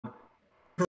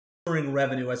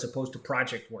revenue as opposed to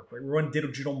project work. Right? We run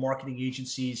digital marketing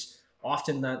agencies.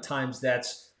 Oftentimes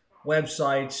that's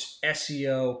websites,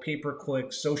 SEO,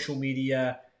 pay-per-click, social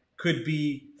media, could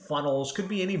be funnels, could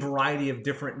be any variety of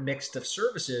different mixed of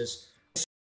services.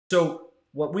 So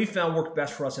what we found worked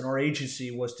best for us in our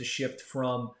agency was to shift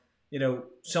from,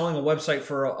 selling a website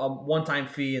for a one-time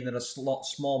fee and then a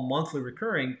small monthly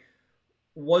recurring,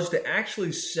 was to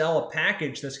actually sell a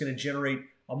package that's going to generate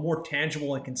a more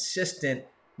tangible and consistent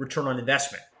return on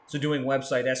investment. So doing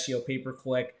website, SEO,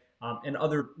 pay-per-click, and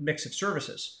other mix of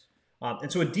services.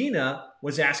 And so Adina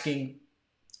was asking,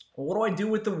 well, what do I do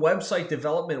with the website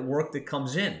development work that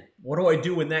comes in? What do I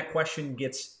do when that question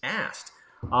gets asked?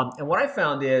 And what I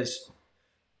found is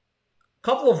a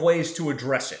couple of ways to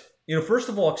address it. First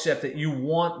of all, accept that you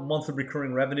want monthly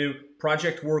recurring revenue.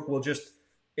 Project work will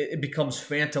it becomes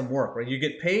phantom work, right? You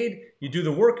get paid, you do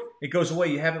the work, it goes away.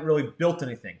 You haven't really built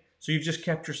anything. So you've just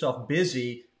kept yourself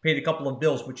busy, paid a couple of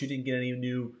bills, but you didn't get any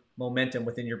new momentum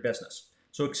within your business.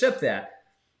 So accept that.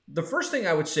 The first thing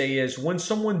I would say is when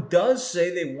someone does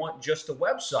say they want just a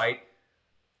website,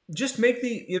 just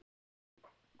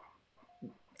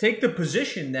take the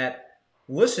position that,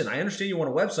 listen, I understand you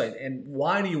want a website, and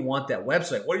why do you want that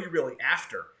website? What are you really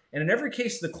after? And in every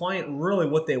case, the client really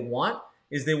what they want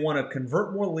is they want to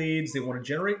convert more leads, they want to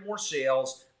generate more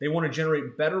sales, they want to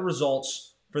generate better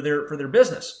results for their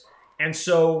business. And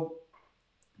so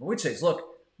what we'd say is,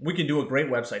 look, we can do a great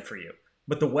website for you,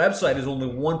 but the website is only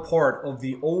one part of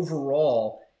the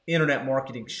overall internet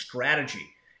marketing strategy.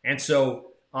 And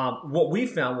so what we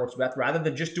found works best, rather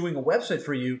than just doing a website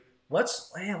for you, let's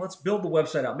build the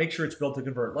website out, make sure it's built to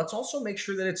convert. Let's also make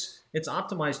sure that it's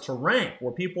optimized to rank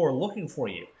where people are looking for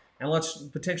you, and let's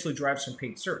potentially drive some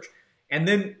paid search. And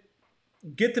then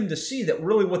get them to see that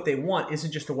really what they want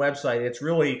isn't just a website, it's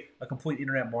really a complete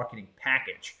internet marketing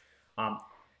package.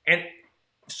 And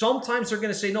sometimes they're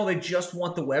going to say, no, they just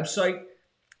want the website.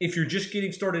 If you're just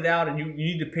getting started out and you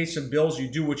need to pay some bills, you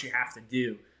do what you have to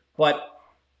do. But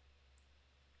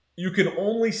you can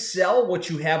only sell what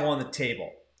you have on the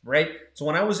table, right? So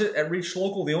when I was at Reach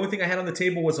Local, the only thing I had on the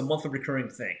table was a monthly recurring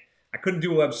thing. I couldn't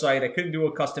do a website. I couldn't do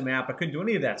a custom app. I couldn't do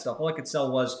any of that stuff. All I could sell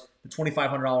was the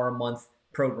 $2,500 a month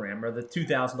program or the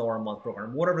 $2,000 a month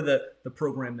program, whatever the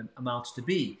program amounts to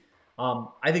be.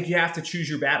 I think you have to choose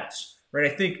your battles,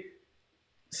 right? I think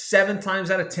 7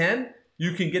 times out of 10,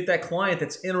 you can get that client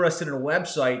that's interested in a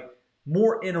website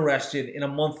more interested in a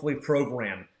monthly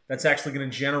program that's actually going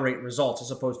to generate results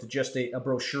as opposed to just a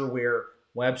brochureware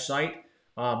website.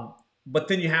 But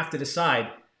then you have to decide,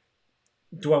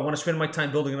 do I want to spend my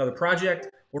time building another project,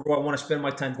 or do I want to spend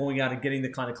my time going out and getting the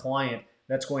kind of client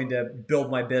that's going to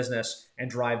build my business and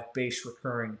drive base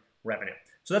recurring revenue?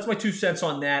 So that's my 2 cents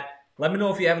on that. Let me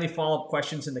know if you have any follow-up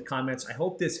questions in the comments. I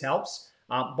hope this helps.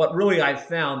 But really, I've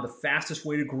found the fastest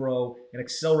way to grow and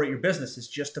accelerate your business is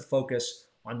just to focus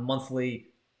on monthly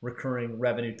recurring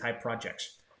revenue type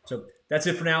projects. So that's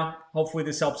it for now. Hopefully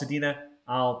this helps, Adina.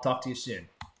 I'll talk to you soon.